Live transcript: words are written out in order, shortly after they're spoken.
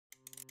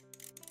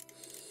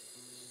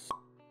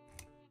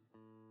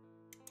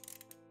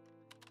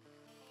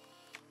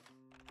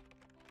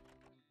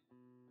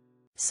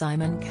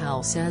Simon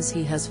Cowell says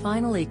he has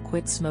finally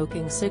quit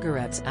smoking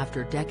cigarettes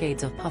after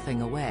decades of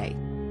puffing away.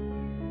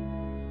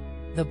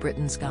 The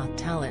Britain's Got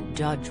Talent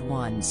judge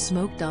once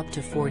smoked up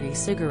to 40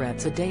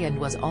 cigarettes a day and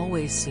was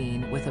always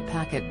seen with a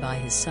packet by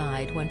his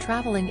side when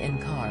travelling in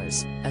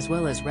cars, as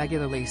well as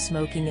regularly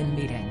smoking in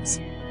meetings.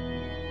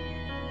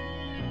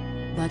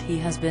 But he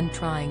has been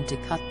trying to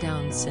cut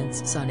down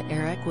since son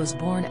Eric was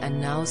born and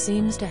now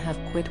seems to have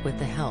quit with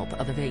the help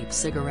of a vape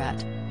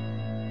cigarette.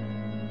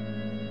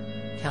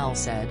 Cowell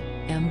said,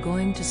 "I'm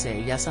going to say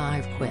yes,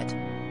 I've quit.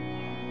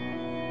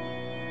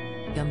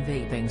 I'm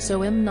vaping,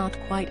 so I'm not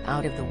quite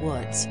out of the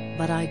woods,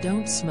 but I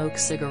don't smoke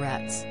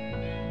cigarettes.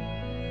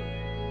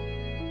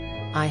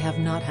 I have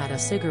not had a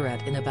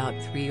cigarette in about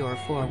 3 or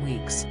 4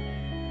 weeks.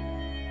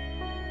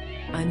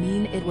 I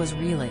mean, it was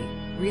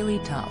really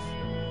tough.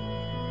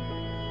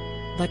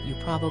 But you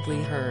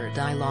probably heard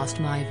I lost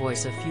my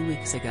voice a few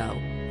weeks ago.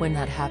 When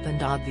that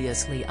happened,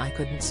 obviously I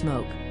couldn't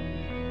smoke.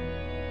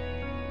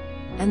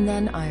 And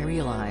then I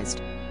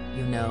realized,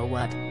 you know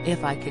what,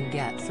 if I can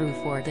get through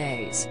 4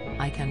 days,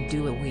 I can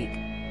do a week.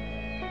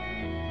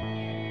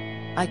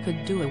 I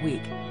could do a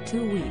week,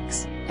 2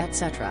 weeks,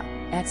 etc.,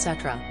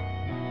 etc.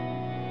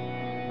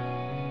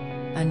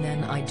 And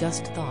then I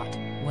just thought,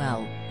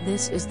 well,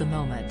 this is the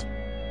moment.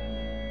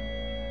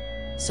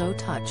 So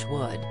touch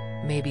wood,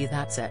 maybe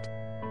that's it.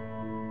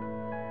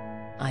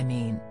 I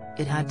mean,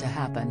 it had to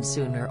happen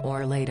sooner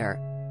or later."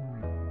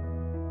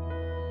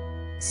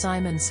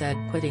 Simon said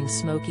quitting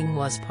smoking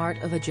was part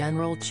of a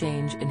general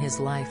change in his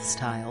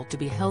lifestyle to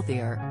be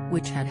healthier,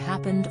 which had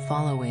happened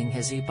following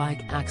his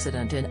e-bike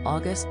accident in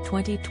August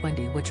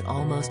 2020, which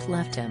almost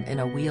left him in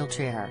a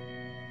wheelchair.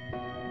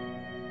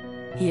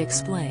 He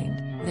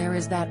explained, "There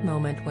is that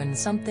moment when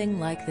something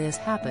like this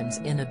happens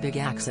in a big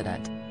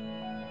accident.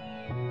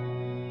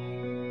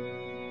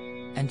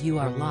 And you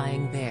are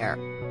lying there.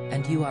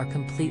 And you are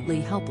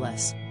completely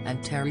helpless, and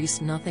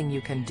there's nothing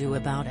you can do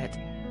about it.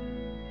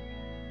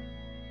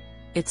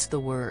 It's the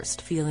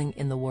worst feeling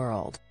in the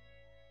world.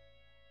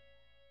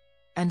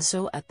 And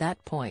so at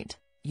that point,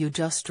 you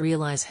just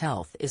realize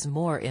health is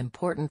more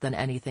important than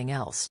anything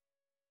else.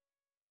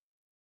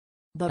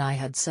 But I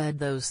had said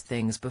those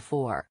things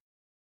before.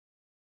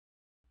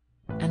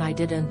 And I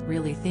didn't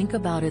really think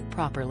about it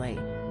properly.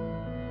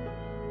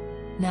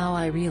 Now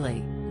I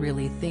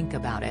really think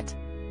about it.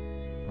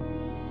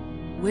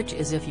 Which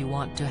is, if you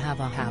want to have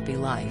a happy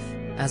life,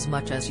 as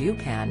much as you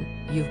can,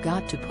 you've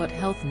got to put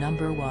health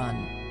number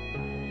one."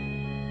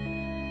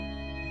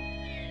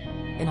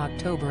 In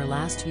October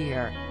last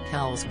year,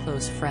 Cowell's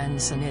close friend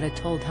Sunita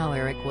told how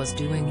Eric was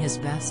doing his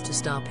best to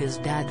stop his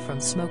dad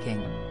from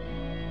smoking.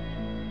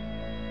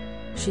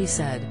 She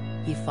said,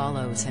 "He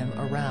follows him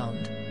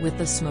around with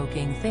the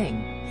smoking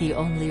thing. He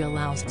only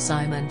allows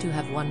Simon to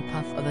have 1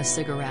 puff of a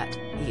cigarette.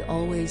 He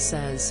always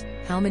says,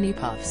 'How many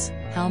puffs,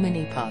 how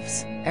many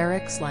puffs?'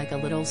 Eric's like a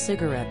little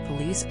cigarette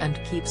police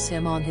and keeps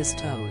him on his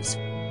toes.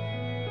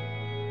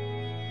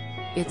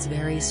 It's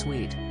very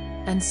sweet.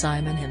 And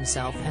Simon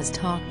himself has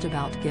talked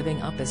about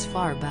giving up as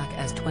far back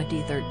as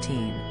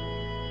 2013.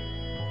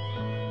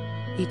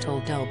 He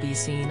told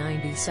LBC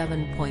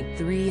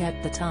 97.3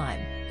 at the time,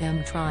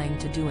 "I'm trying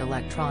to do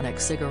electronic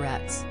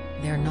cigarettes,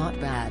 they're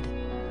not bad.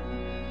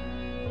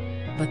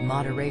 But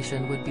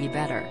moderation would be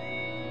better."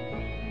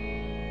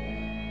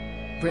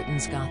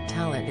 Britain's Got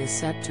Talent is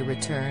set to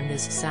return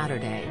this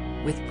Saturday,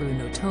 with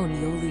Bruno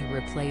Tonioli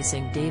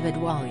replacing David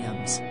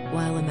Walliams,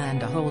 while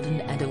Amanda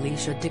Holden and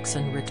Alicia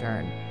Dixon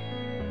return.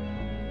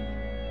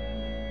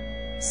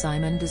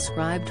 Simon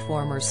described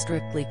former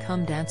Strictly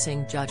Come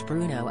Dancing judge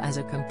Bruno as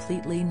a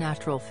completely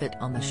natural fit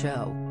on the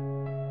show.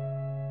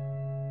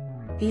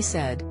 He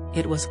said,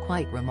 "It was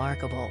quite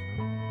remarkable.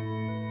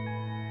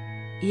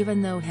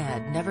 Even though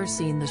he'd never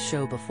seen the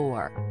show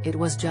before, it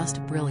was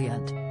just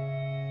brilliant.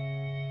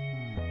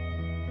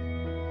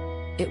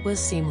 It was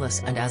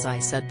seamless and, as I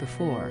said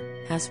before,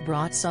 has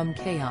brought some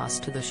chaos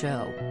to the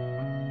show.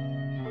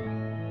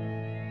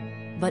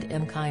 But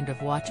I'm kind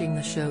of watching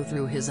the show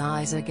through his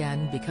eyes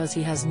again because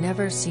he has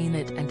never seen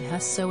it and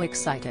has so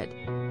excited.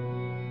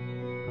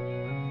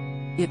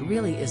 It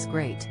really is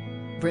great."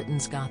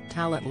 Britain's Got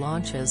Talent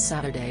launches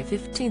Saturday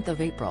 15th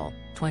of April,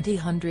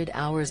 2000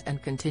 hours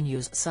and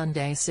continues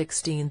Sunday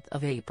 16th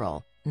of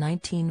April,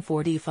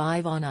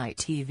 1945 on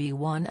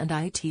ITV1 and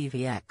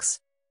ITVX.